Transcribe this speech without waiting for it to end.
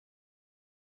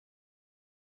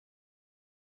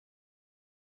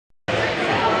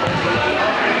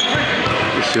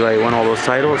See why he won all those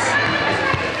titles?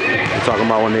 I'm talking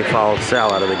about when they fouled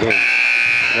Sal out of the game.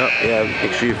 Yep, yeah,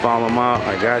 make sure you foul him out.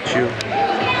 I got you. 100%.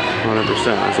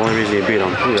 That's the only reason you beat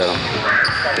him. Look at him.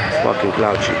 Fucking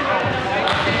clouchy.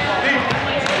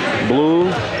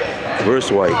 Blue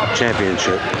versus white.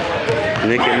 Championship.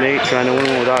 Nick and Nate trying to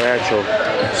win without actual.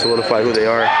 Solidify who they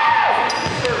are.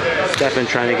 Stephen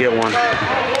trying to get one.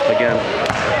 Again.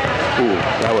 Ooh,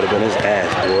 that would have been his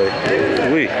ass, boy.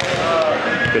 Wee.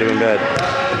 Could have been bad.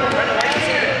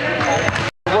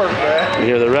 You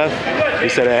hear the ref? He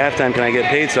said at halftime, can I get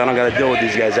paid so I don't got to deal with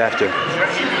these guys after.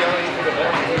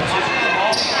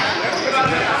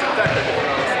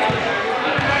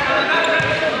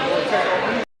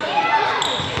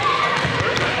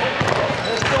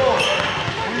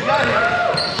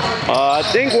 I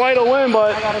think white will win,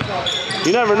 but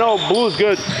you never know. Blue's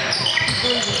good.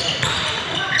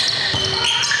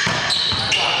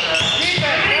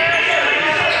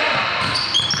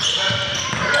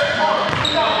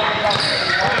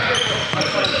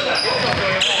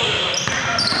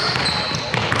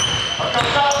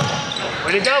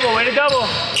 Way to double, way to double.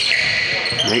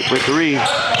 Nate for 3.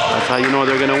 That's how you know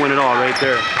they're going to win it all right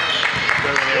there.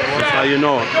 That's how you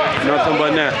know. Nothing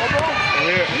but net.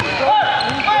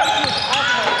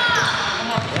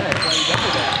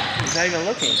 He's not even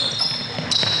looking.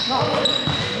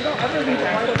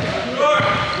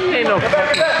 He ain't no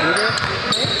fucking shooter.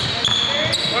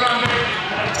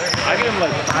 I give him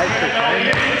like 5 for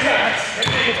 10.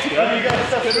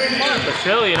 But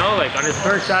still, you know, like on his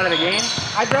first shot of the game.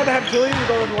 I'd rather have Julian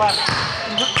go to the left.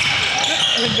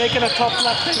 And making a tough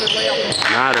left-handed layup.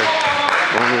 Nader.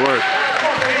 Going to work.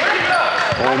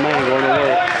 Oh man, going to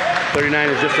work. 39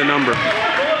 is just a number.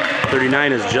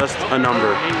 39 is just a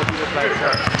number.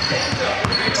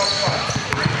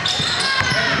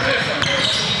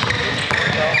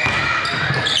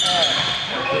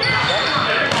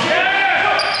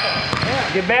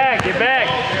 Get back, get back.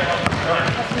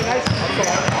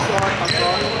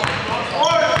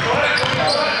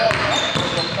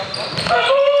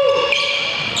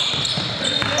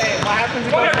 Hey, what happens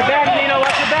if Watch your back, Nino.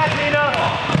 Watch your back, Nino.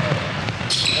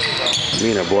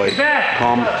 Mina, boy.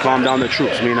 Calm down the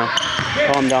troops, Mina.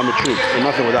 Calm down the troops. There's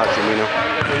nothing without you, Mina.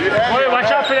 Boy,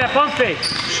 watch out for that pump fake.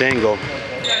 Shango.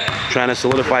 Trying to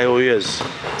solidify who he is.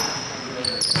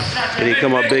 Can he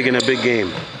come up big in a big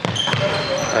game?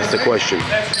 That's the question.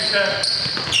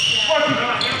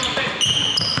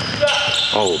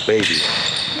 Oh, baby.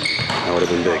 That would have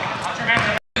been big.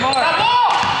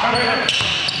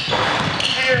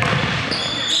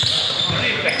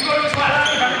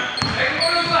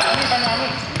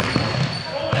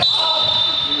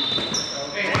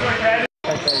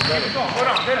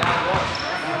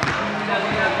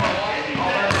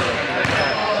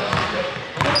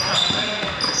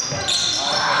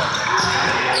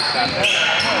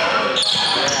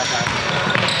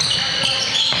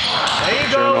 There you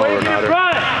go, way to the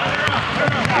front.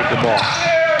 Get the ball.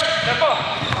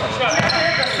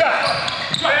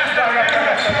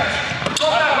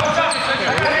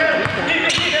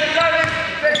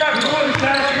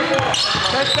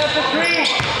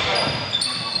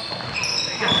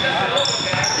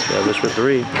 Travis for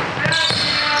 3.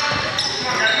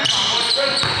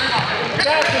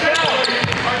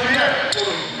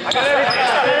 I got everything.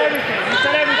 You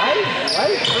said everything.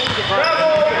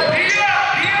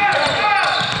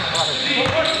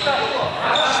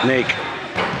 Snake.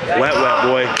 Wet,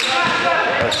 boy.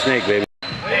 That's snake, baby.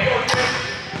 Right.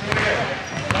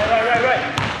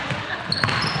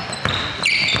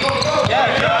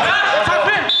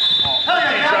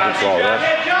 That's all, ref.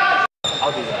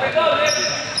 I'll do that.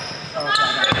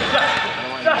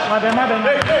 My bad.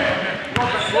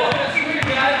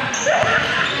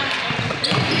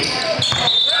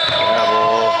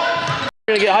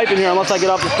 We're gonna get hype in here unless I get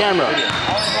off this camera.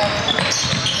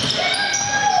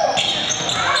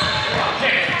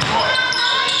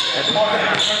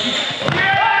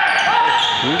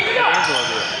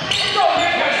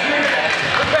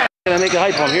 Gonna make a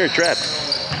hype on here, trapped.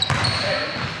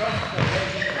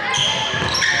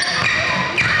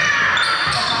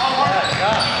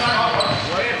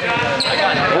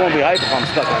 It won't be hype if I'm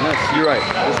stuck on this. You're right.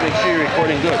 Just make sure you're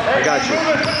recording good. I got you.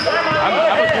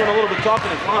 I was doing a little bit talking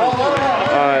and fun.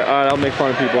 Alright, I'll make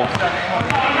fun of people.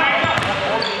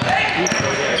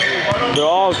 They're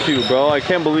all cute, bro. I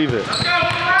can't believe it.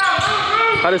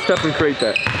 How did Stephen create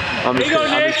that? I'm just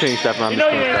kidding, Stephen. I'm just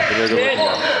kidding, Stephen. They're good looking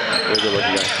guys. They're good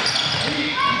looking guys.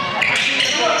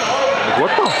 Like,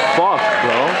 what the fuck,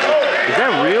 bro? Is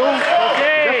that real? Is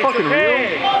that fucking real?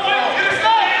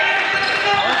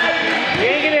 You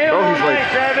ain't gonna hit him all night,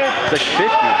 Travis. It's like 50.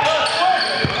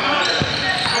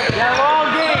 Yeah,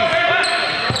 long game.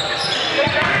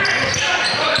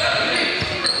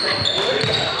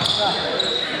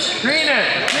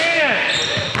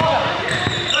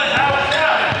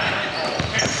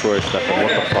 swear, Stefan,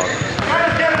 what the fuck?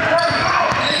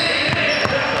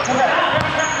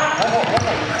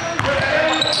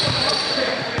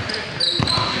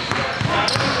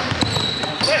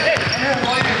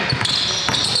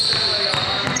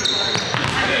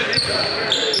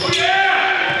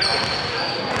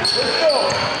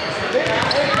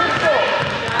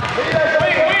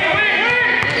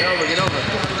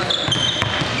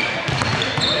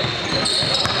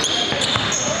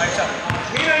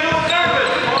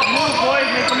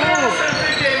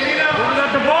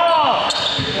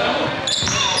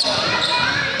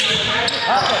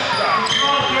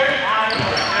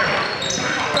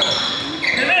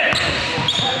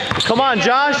 Come on,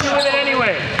 Josh. With it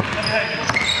anyway.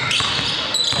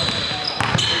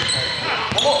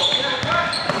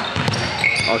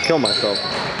 I'll kill myself.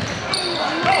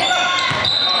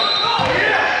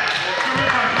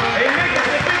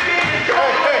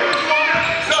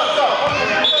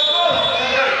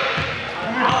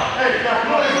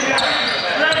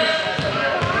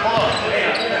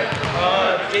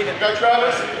 Go,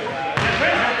 Travis.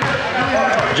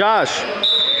 Josh.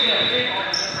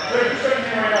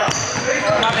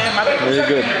 Very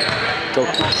good. Go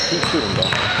keep shooting, bro.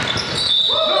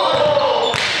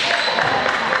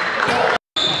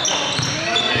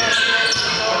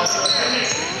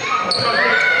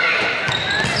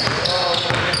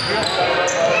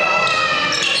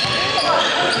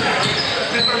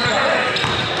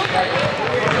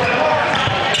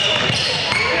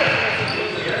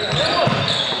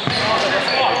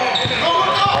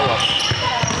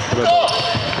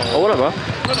 Oh, whatever.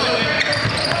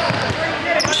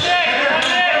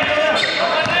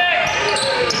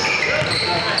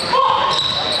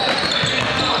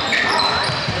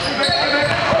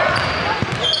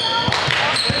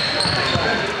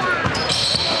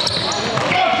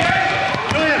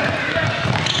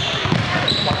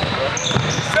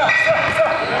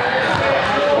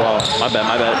 My bad,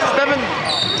 my bad. Stephen!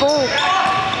 Oh!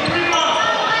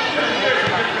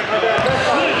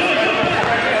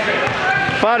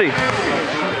 Fadi!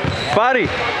 Fadi!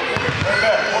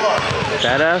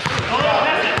 Badass.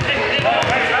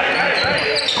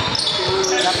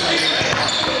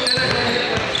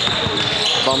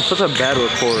 Bro, I'm such a bad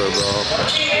recorder, bro.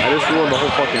 I just ruined the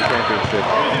whole fucking championship.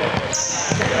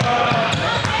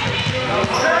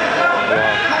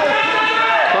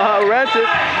 Wow. Ratchet!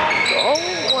 Oh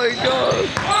my god.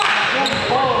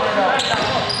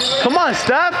 Come on,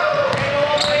 Steph!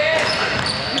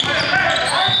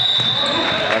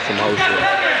 That's some hoe shit.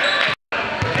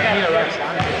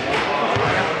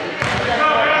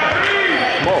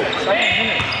 Smoke.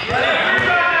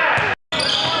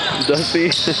 Dusty.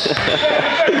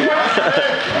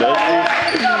 Dusty.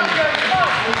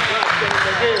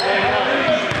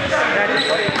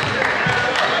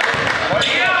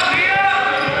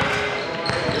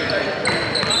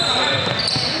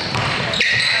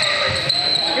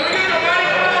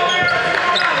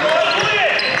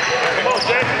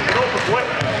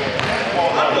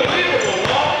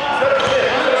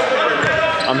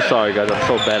 I'm sorry guys, I'm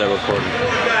so bad at recording.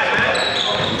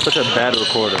 I'm such a bad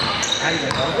recorder.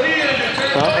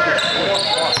 Huh?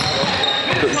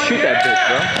 Shoot that bitch,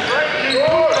 bro.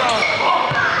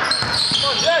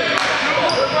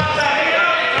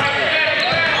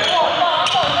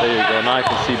 There you go, now I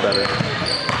can see better.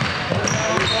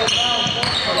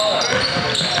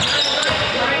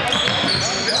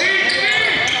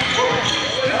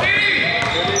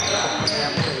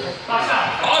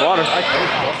 Water.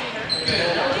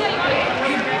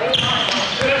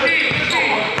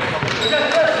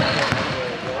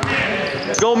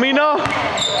 Go, Mina!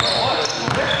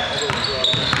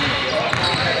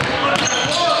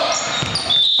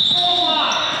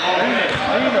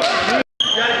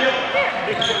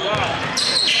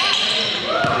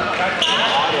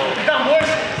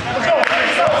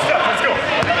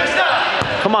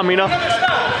 Come on, Mina.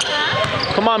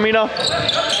 Come on, Mina.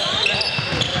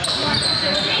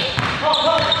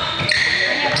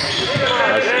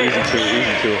 That's easy too,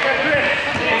 easy too.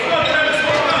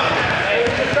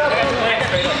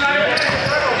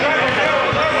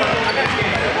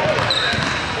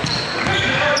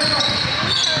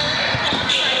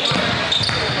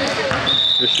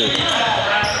 Good shit.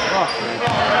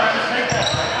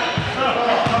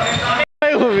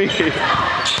 Play with me.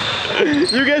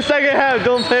 You get second half,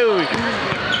 don't play with me.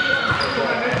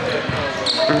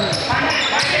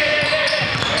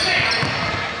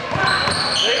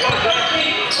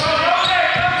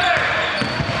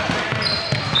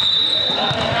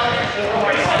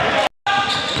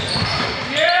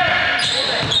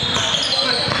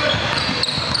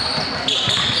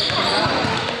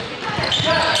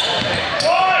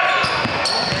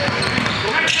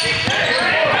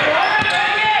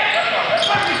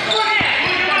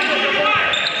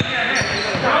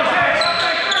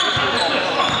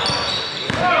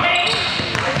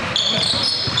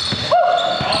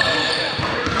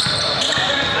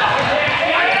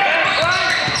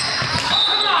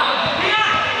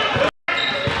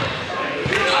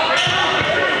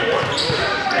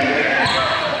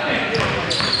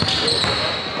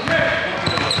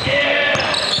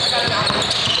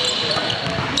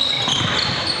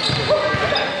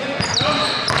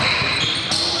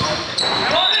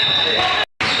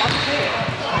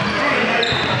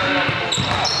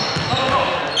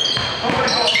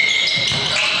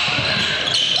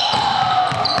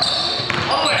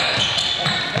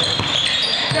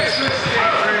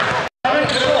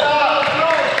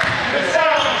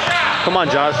 Come on,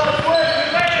 Josh.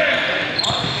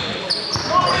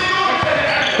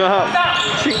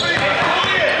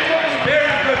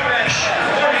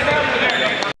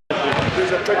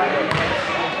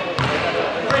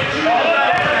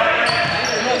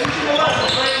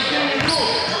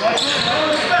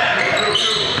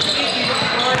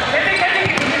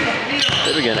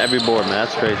 They've been getting every board, man.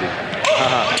 That's crazy.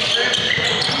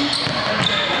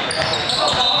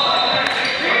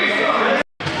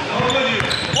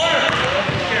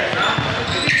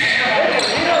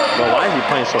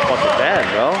 Playing so fucking bad,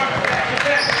 bro.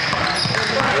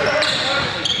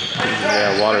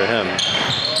 Yeah, water him.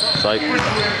 It's like, oh,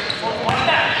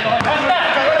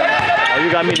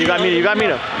 you got me, you got me, you got me.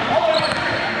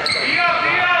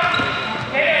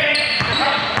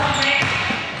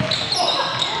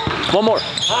 One more.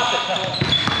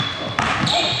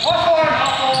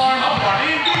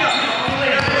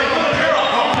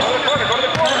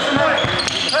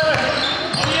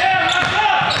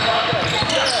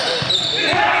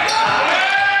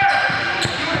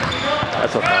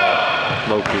 That's a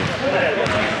foul, low key.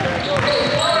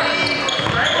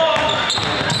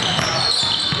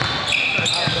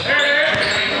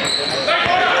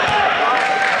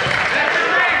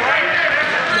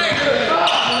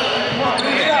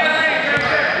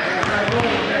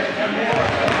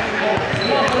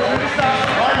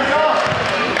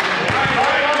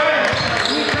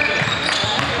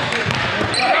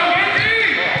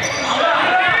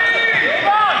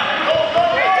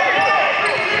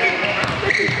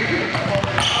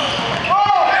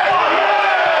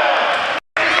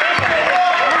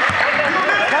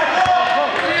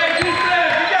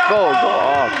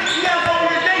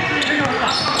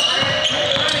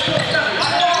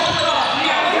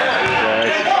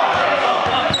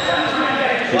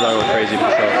 Crazy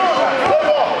himself.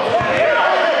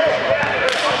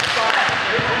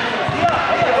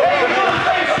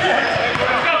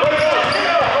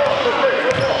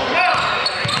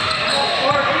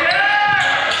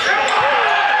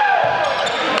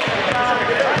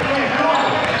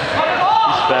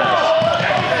 He's fast.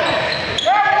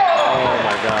 Oh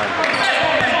my God.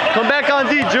 Come back on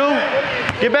D, Drew.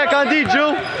 Get back on D,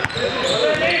 Drew.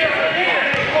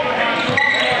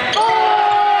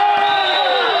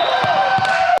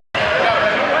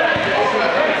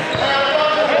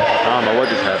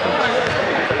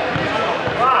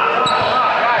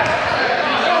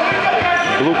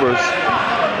 Bloopers.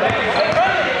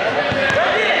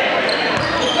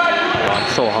 Oh, I'm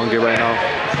so hungry right now.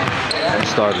 I'm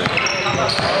starving.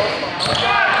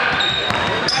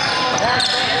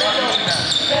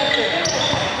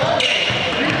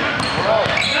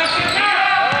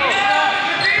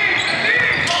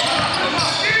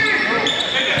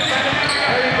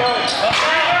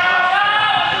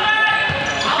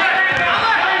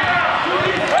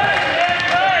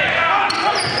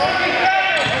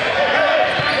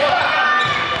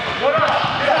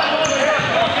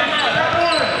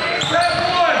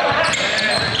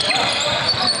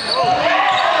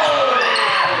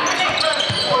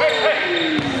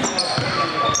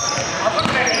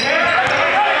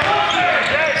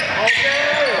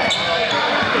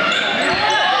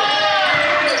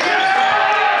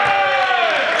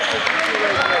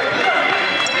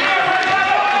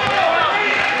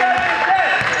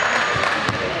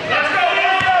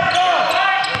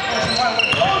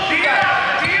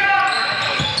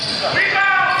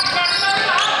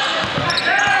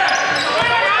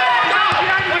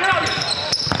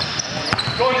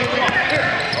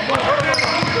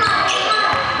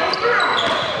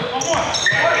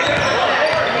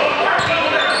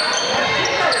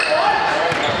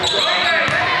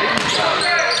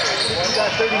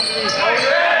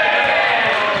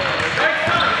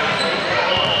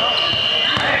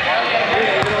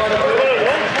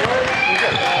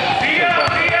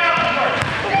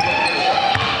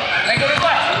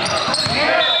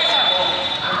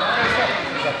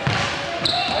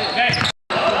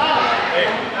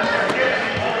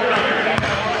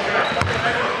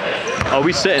 Oh,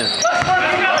 we sitting.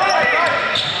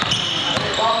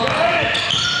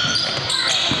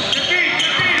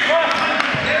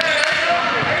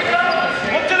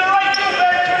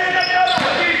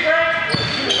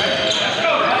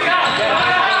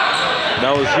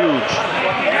 is huge.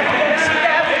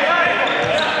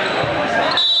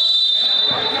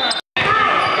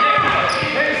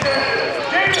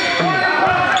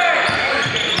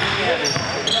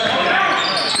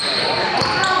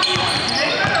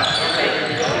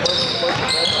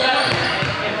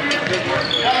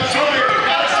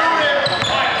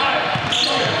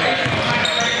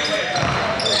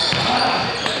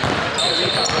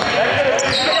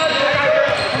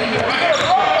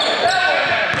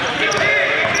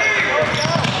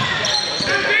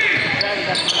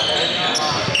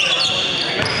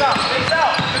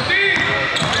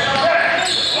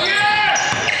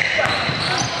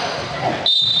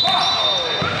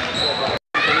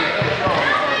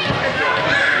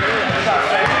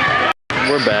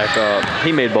 We're back.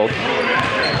 He made both.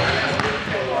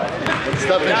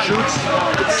 Stephen shoots.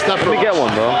 It's Stephen. Let me get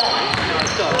one, bro.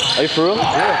 Are you for real?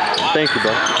 Yeah. Thank you,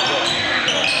 bro.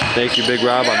 Thank you, Big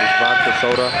Rob, on this vodka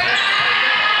soda.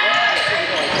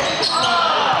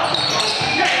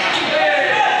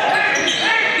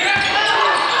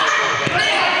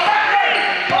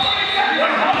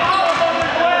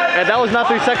 And that was not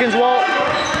 3 seconds, Walt?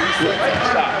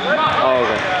 Oh,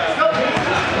 okay.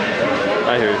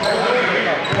 I hear you.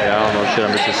 Yeah, I don't know shit.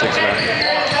 I'm just a 6 man.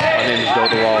 My name is Joe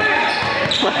the Wall.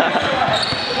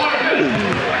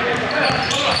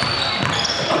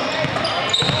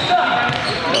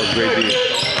 That was great beat.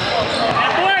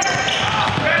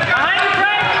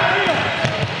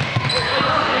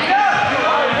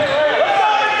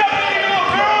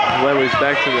 Anyways,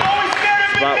 back to the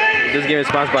spot. This game is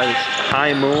sponsored by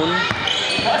High Moon.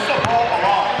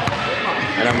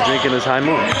 And I'm drinking this High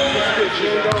Moon.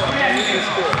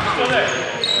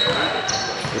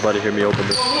 Everybody hear me open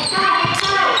this.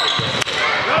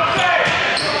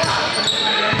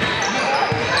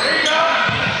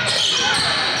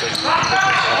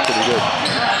 That's pretty good.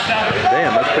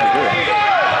 Damn, that's pretty good.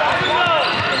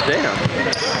 Damn.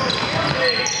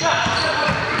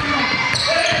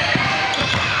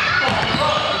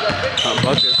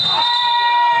 Bucket.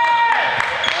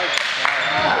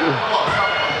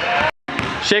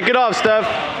 Shake it off, Steph.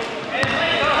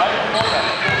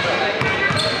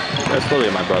 That's fully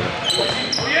my brother.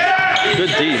 Good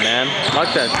D, man.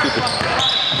 Lock that stupid.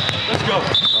 Let's go.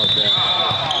 Oh, damn.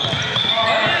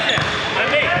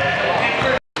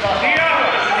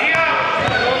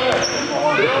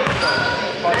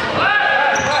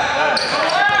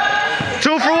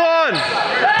 2 for 1.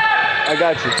 I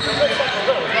got you.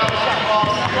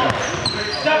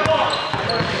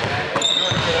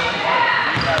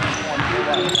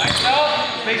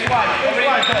 Face wide.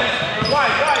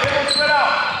 Wide. Everyone spread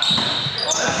out.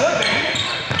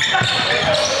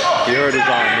 He heard his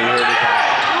arm.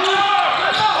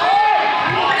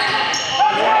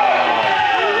 Wow.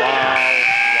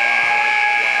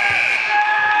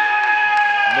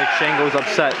 Nick Shango's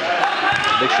upset.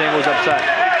 There's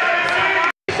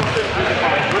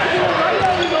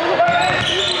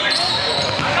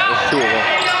 2 of them.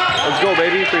 Let's go,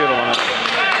 baby. 3 of them on it.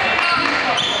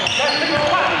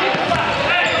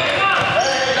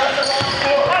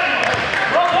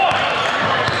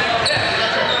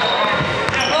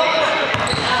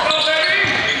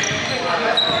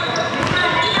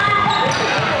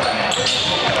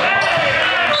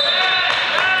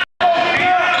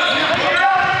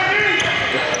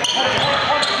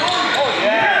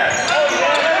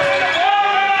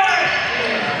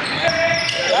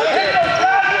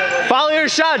 Follow your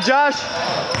shot, Josh.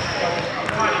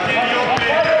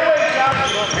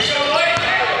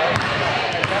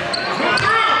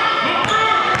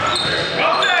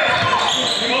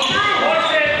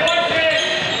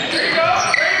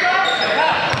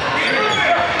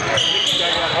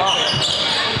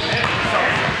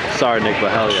 Sorry, Nick,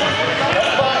 but hell yeah.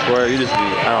 I swear, you just be, I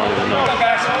don't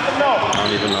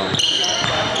even know.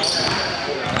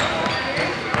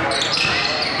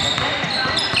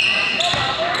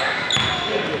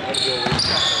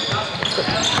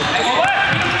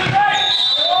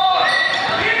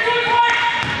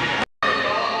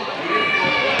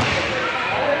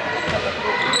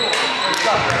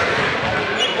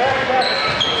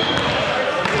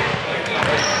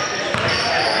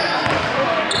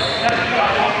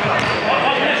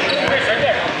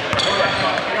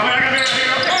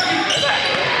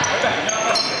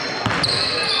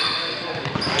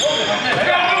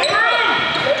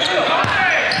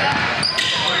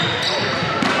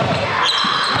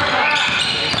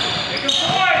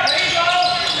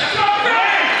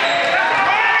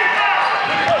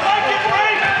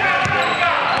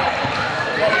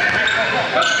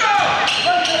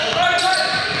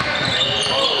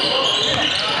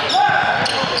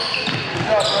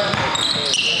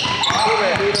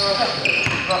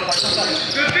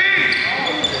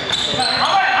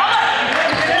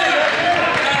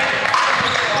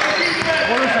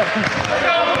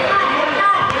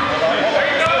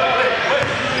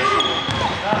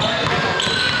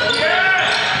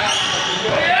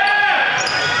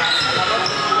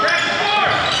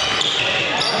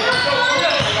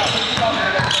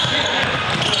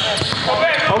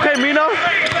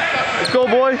 go,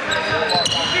 boy.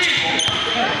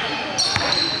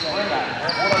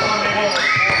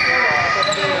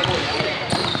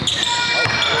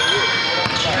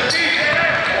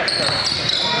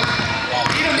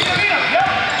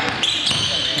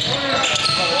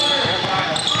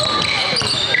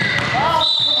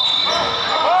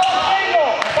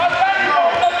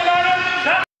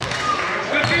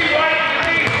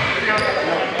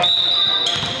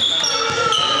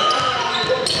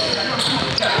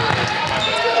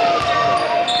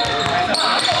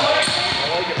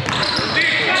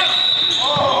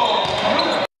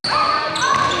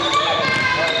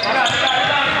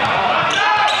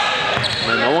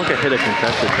 Hit a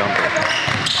contested jumper,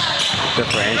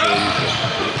 except for Angela usually.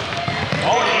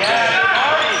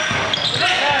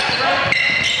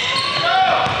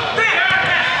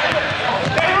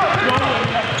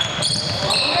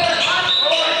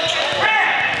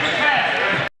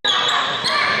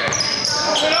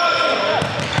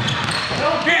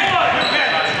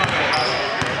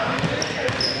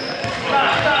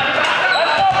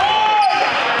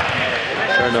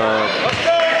 Turn up.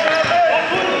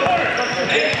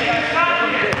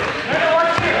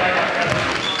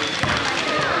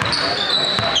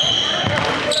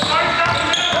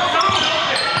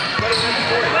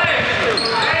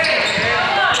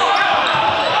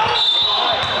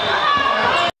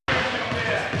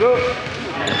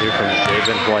 Here from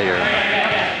Javen Player.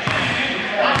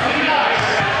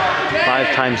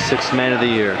 5-time Sixth Man of the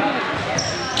Year.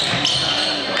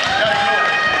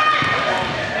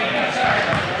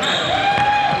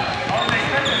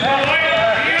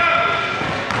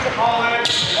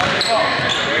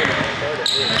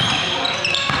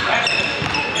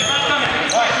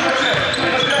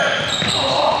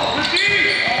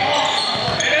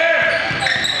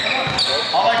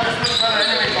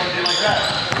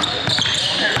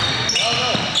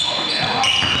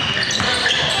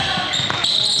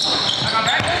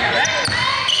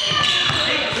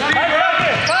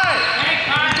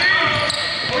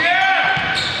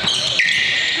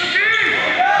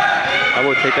 I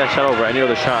would take that shot over any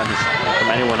other shot from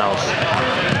anyone else.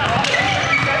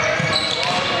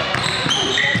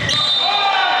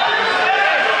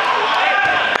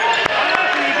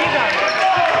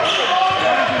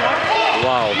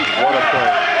 Wow, what a play.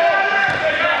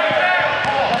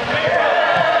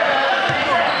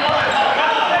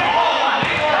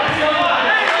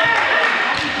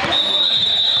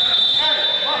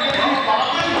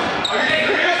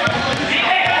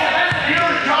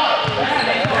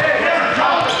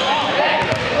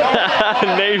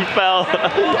 Nate fell.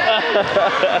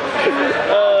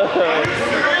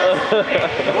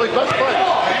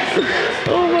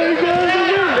 Oh my God, the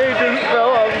way Nate just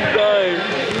fell, I'm dying.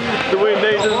 The way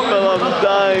Nate just fell, I'm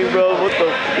dying, bro. What the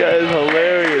f***, that is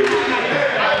hilarious.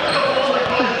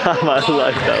 My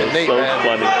life, that was so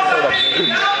funny.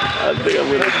 I think I'm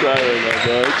gonna cry right now,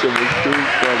 bro. That shit was too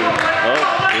funny. Oh,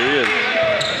 here he is.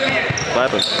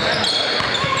 Clapping.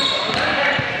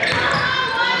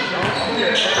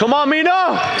 Come on,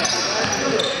 Mina!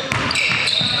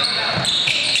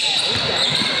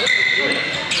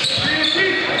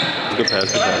 Good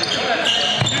pass, good pass.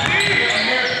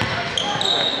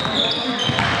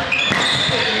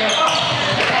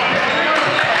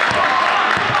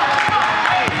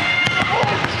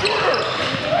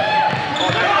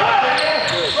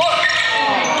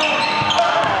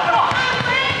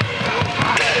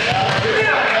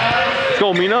 Let's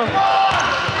go, Mina.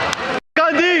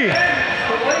 Gandhi!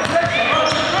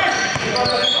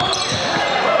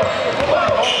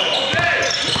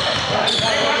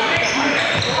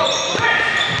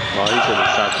 Oh, he should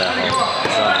have shot that home.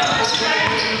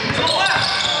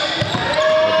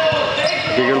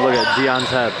 Take a good look at Dion's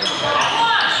head.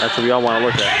 That's what we all want to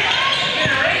look at.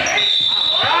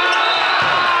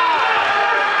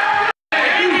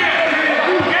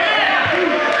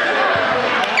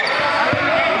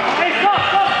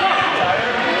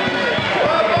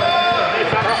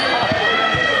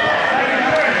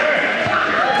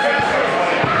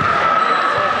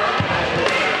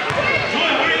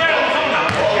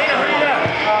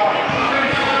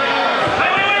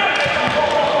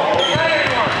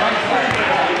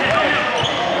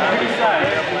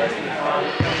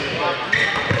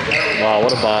 Wow,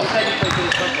 what a bop.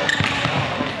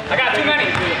 I got too many.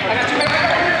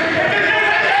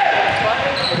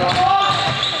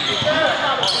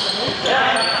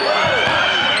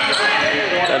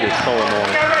 That is so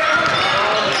annoying.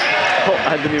 Oh, I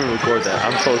didn't even record that.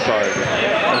 I'm so sorry.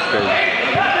 That's crazy.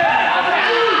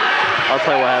 I'll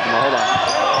tell you what happened. Hold on.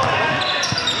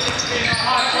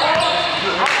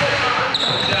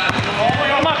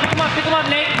 Pick him up,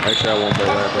 Nate. Actually, I won't play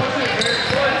what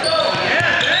happened.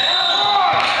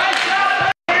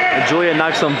 Julian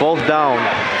knocks them both down.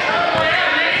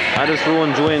 I just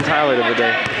ruined Julian's highlight of the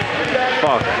day.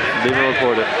 Fuck, didn't even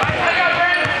record it.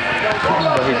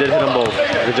 But he did hit them both.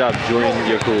 Good job, Julian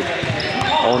Yakub.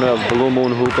 Owner of Blue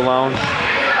Moon Hookah Lounge,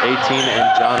 18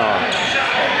 and John R.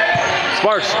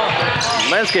 Sparks,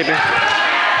 landscaping.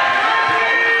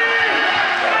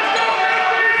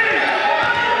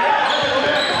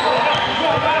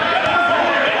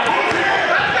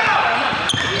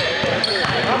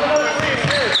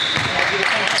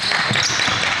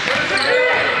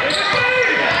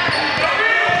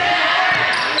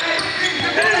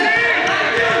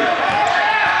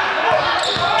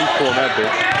 That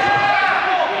bitch.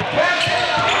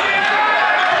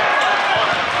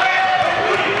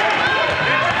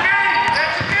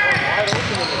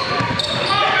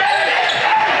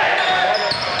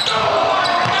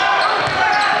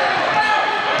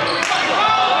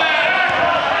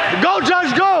 Go,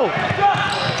 Josh, go!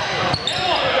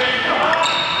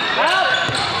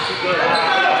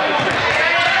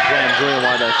 Damn, Julian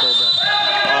wanted that so bad.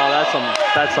 Oh,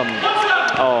 that's some,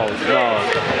 oh,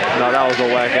 no, that was a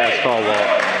whack-ass call, ball.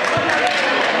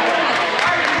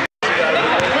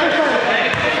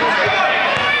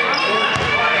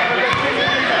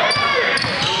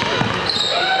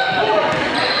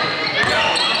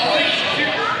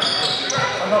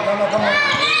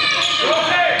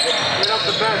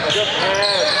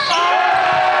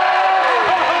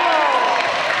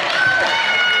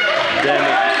 Damn it.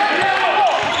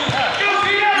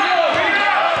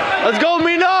 Let's go,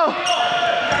 Mina!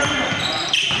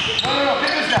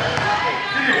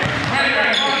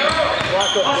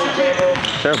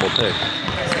 Terrible pick.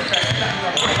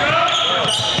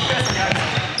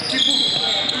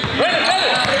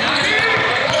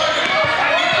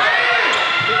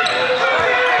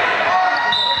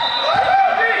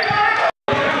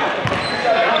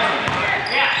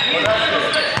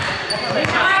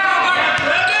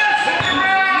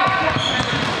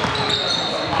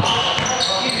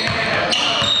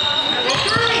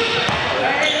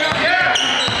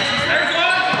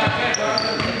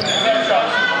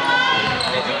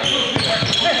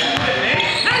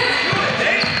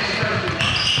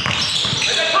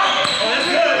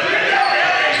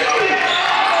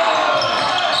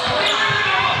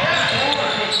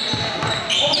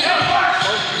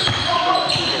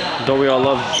 Don't we all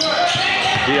love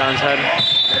Dion's head?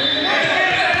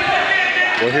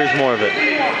 Well, here's more of it.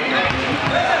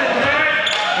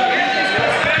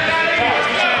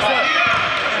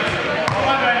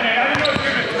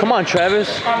 Come on,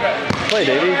 Travis. Play,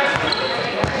 Davey.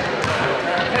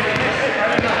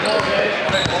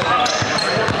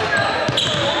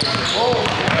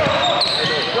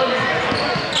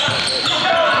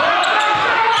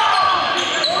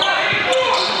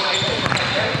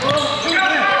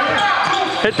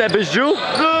 Hit that bitch, Drew.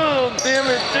 Oh, damn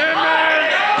it.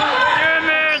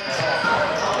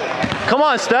 Come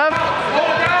on, Steph.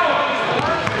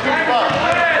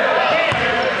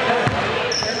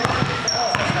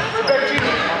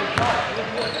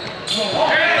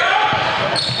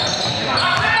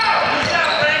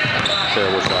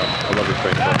 Terrible shot. I love your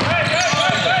face.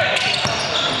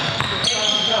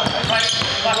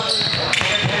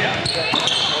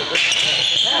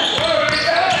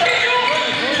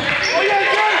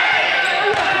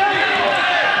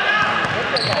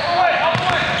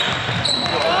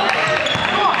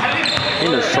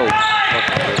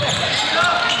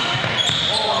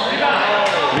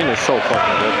 So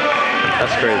fucking good.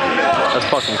 That's crazy. That's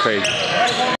fucking crazy.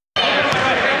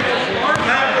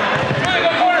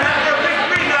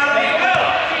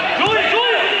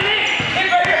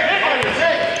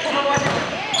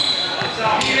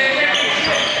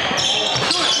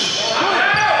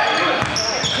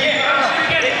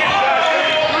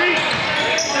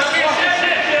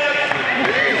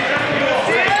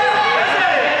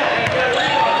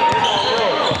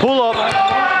 Pull up.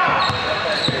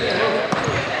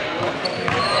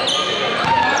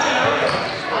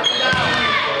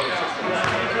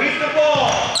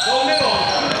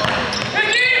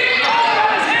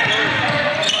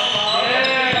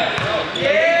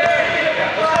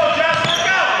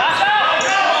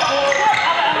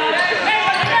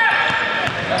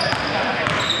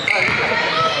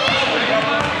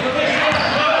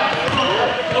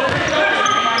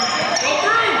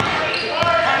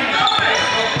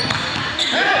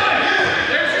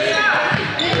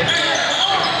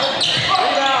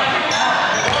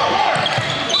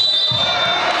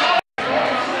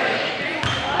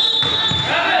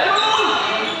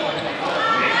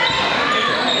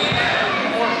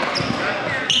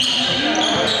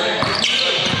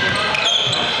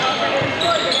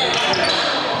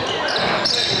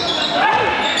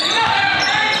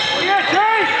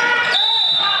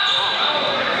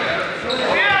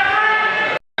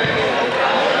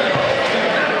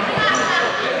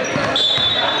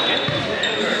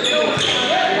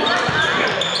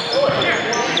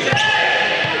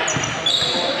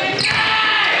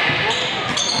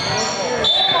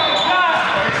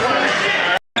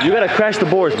 gotta crash the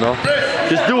boards, Mel.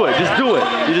 Just do it. Just do it.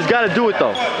 You just gotta do it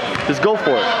though. Just go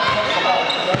for it.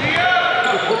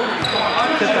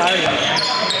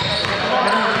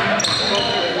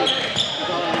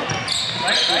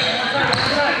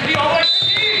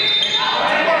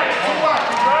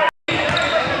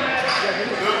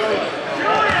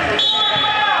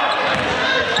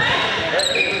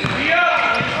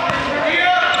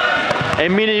 Hey,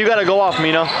 Mina, you gotta go off,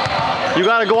 Mina. You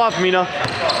gotta go off, Mina.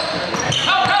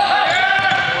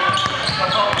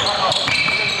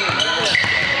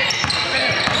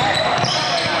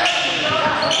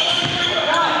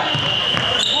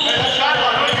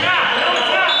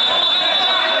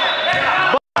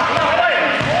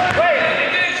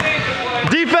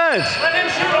 Defense!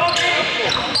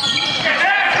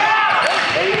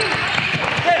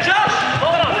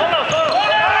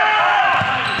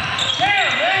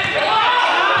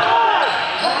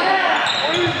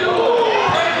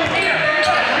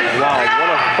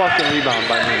 Fucking rebound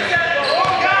by Mina.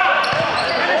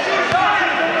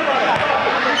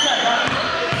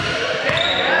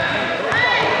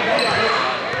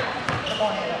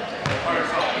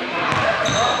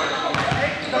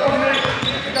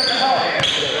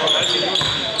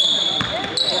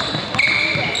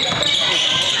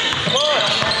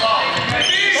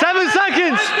 7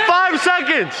 seconds! 5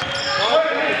 seconds!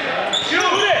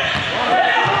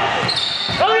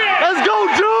 Let's go,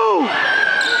 Drew!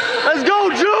 Let's go,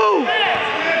 Drew!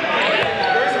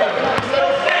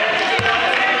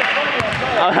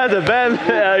 I had the bend.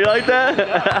 Yeah, you like that?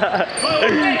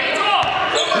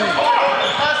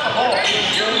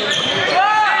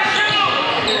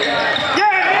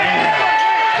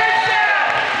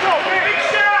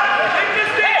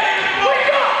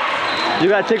 You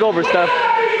gotta take over, Steph.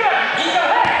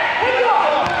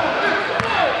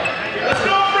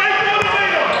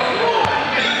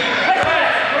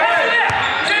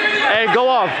 Hey, go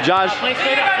off, Josh. Play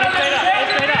straight up, play straight up, play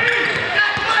straight up.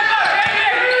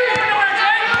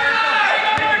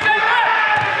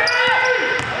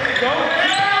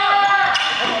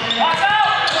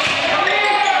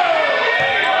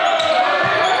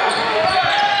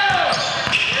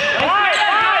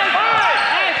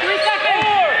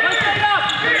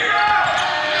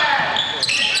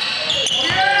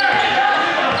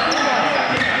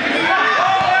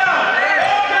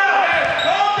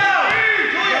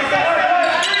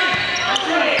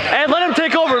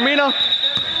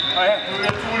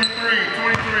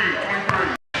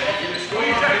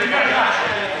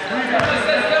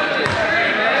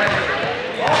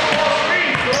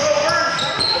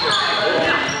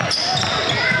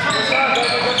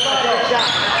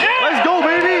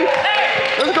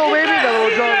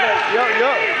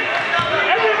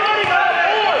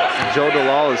 Joe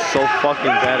DeLal is so fucking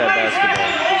bad at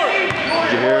basketball.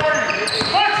 Did you hear it?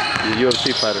 He's a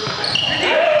UFC fighter.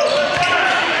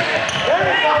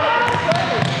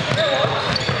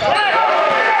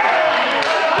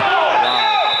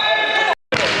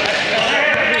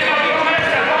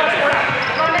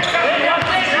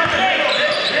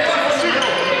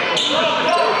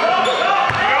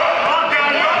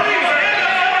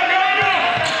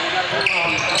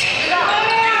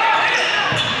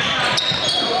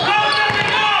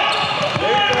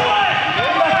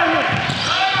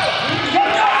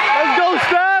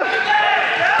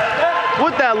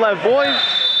 Left, boys.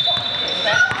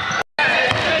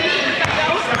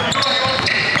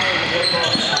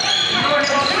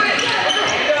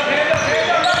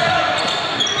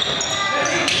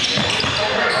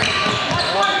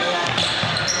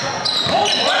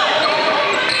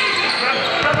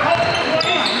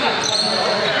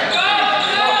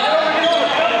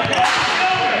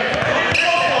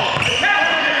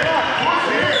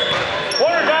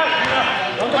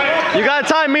 You got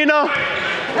time, Mina.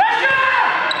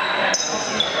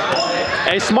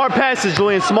 Hey, smart passes,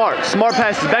 Julian. Smart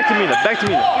passes. Back to Mina. Back to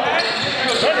Mina.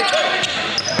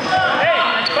 Hey,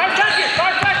 5 seconds.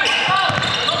 5 seconds.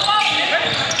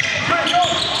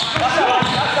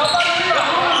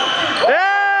 Hey!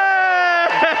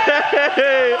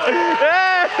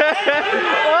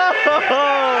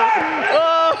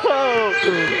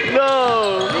 No!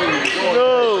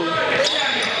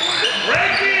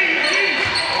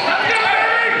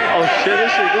 Oh shit!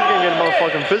 This gonna get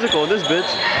motherfucking physical in this bitch.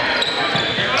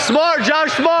 Smart,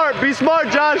 Josh, smart. Be smart,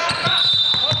 Josh.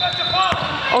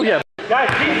 Oh, yeah. Guys,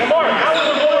 be smart.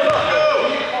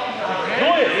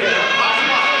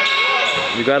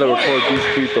 You gotta record these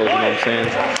free throws, you know what I'm saying?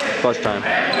 Plus time.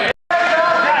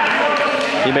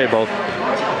 He made both.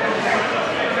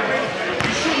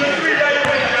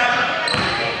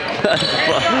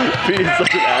 Pete's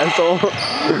such an asshole.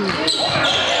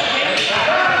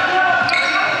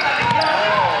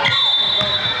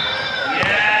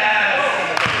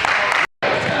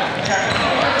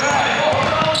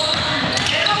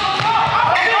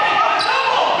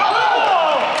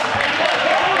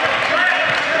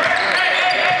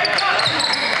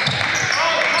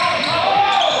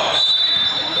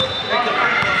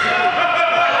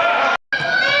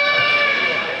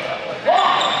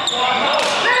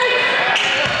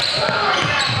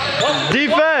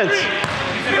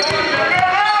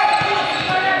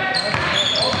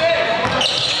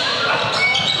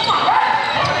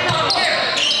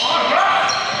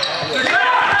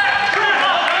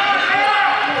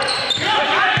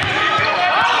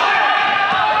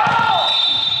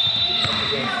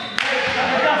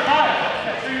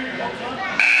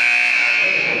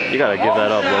 You gotta give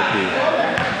that up, low key.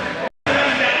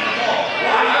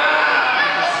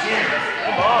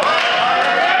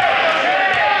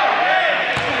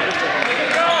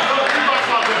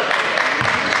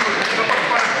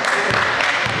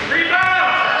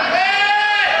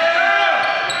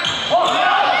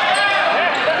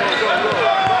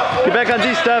 Get back on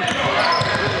D, Steph.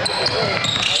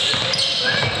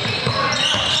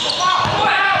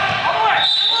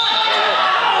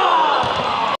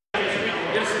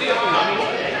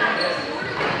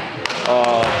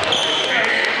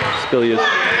 Billions.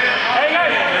 Hey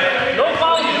guys, no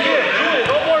fouls to give. Julian,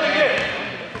 no more to give.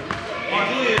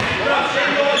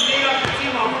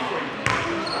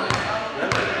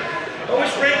 I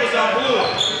wish Frank was on blue.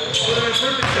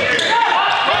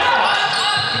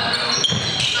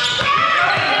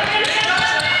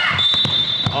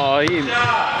 Oh, he.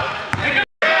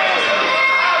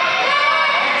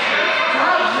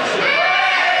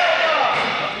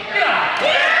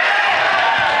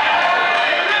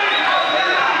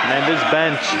 Man, this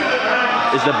bench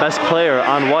is the best player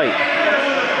on white.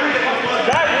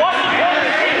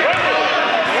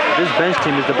 This bench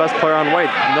team is the best player on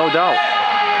white, no doubt.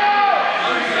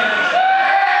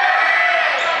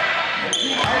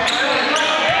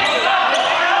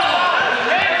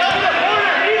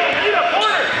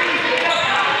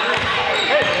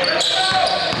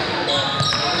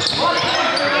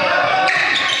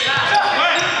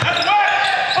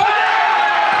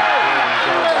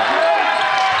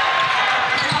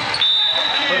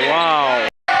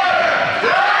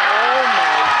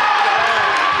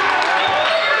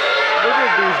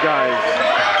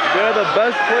 They're the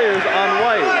best players on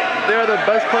white. They're the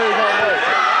best players on white.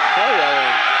 Hell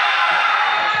yeah.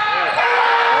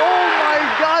 Oh my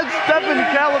God, Stephen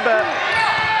Calabat.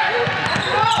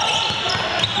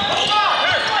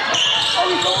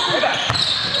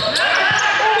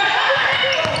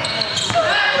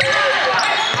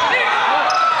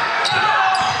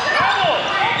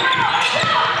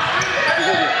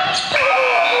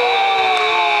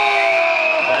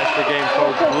 That's the game,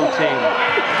 folks. Blue team.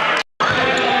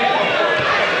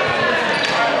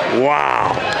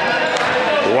 Wow.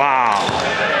 Wow.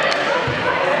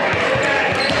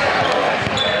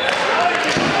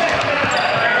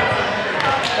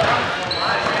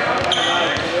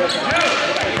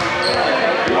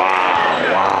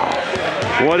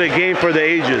 Wow. What a game for the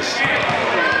ages.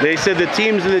 They said the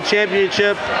teams in the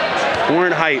championship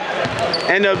weren't hype.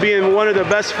 Ended up being one of the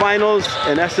best finals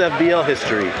in SFBL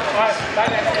history.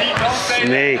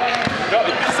 Snake.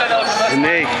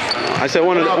 Snake. I said a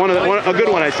good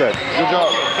one. I said. Good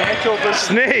job.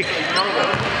 Snake.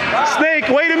 Snake.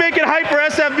 Way to make it hype for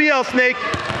SFBL, Snake.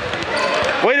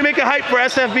 Way to make it hype for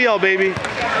SFBL, baby.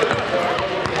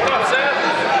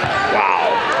 Wow.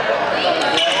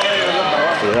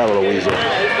 Look at that little weasel.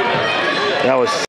 That was.